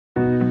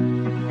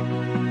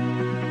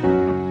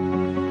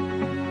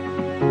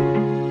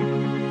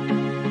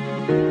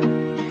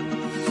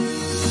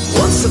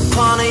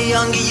a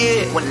younger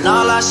year, when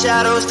all our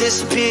shadows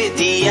disappeared,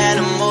 the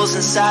animals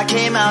inside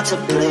came out to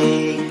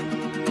play.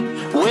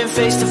 Went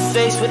face to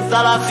face with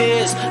all our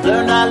fears,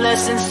 learned our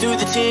lessons through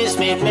the tears,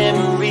 made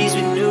memories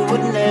we knew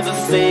would never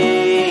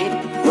fade.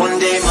 One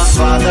day my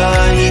father,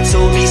 he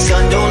told me,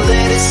 son, don't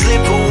let it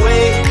slip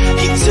away.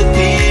 He took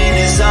me in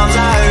his arms,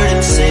 I heard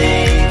him say,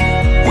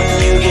 when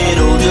you get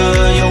older,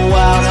 your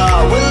wild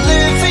heart will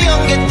live for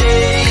younger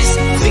days.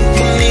 Think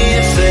of me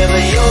if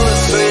ever you're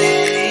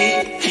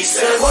afraid. He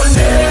said one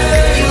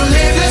day you'll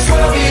leave this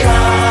world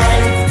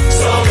behind,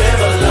 so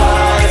live a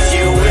life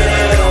you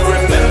will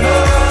remember.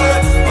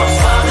 My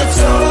father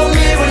told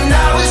me when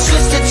I was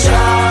just a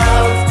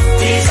child,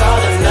 these are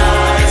the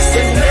nights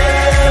that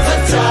never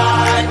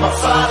died. My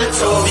father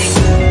told me.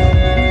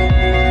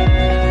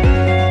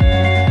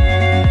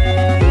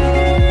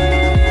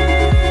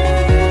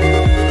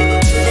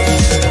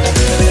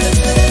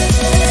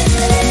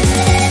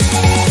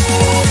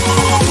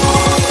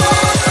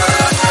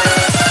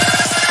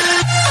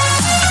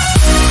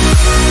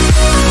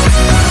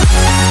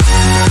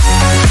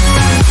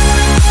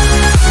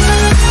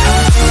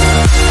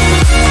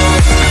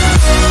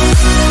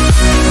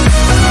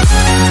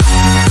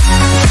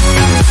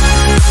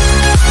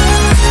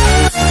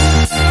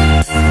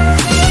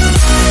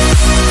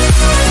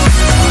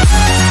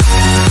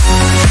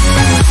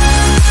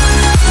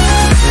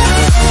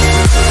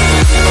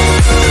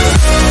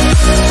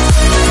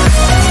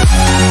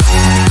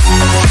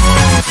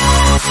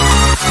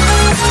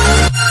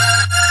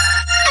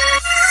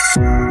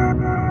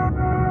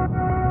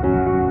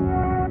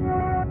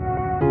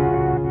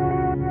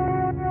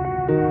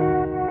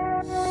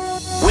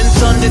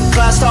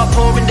 Thunderclouds start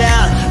pouring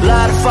down,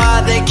 light a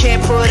fire they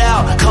can't put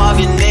out, carve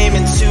your name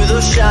into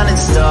those shining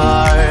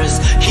stars.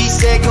 He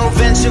said go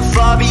venture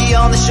far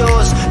beyond the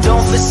shores,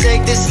 don't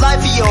forsake this life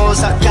of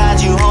yours, I'll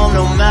guide you home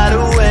no matter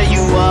where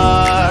you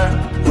are.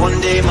 One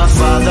day my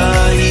father,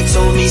 he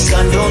told me,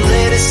 son, don't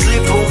let it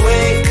slip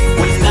away.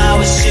 When I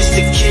was just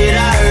a kid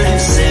I heard him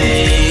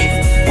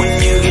say, when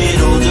you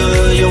get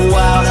older your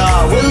wild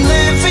heart will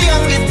live for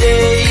younger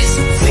days.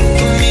 Think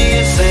of me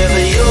if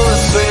ever you're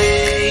afraid.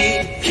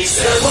 He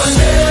said one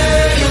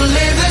day you'll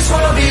leave this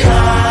world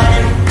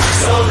behind,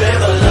 so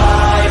live a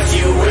life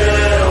you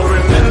will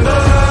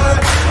remember.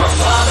 My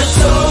father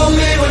told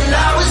me when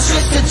I was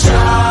just a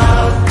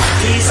child,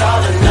 these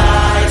are the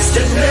nights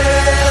that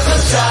never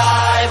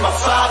die. My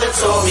father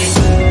told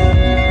me.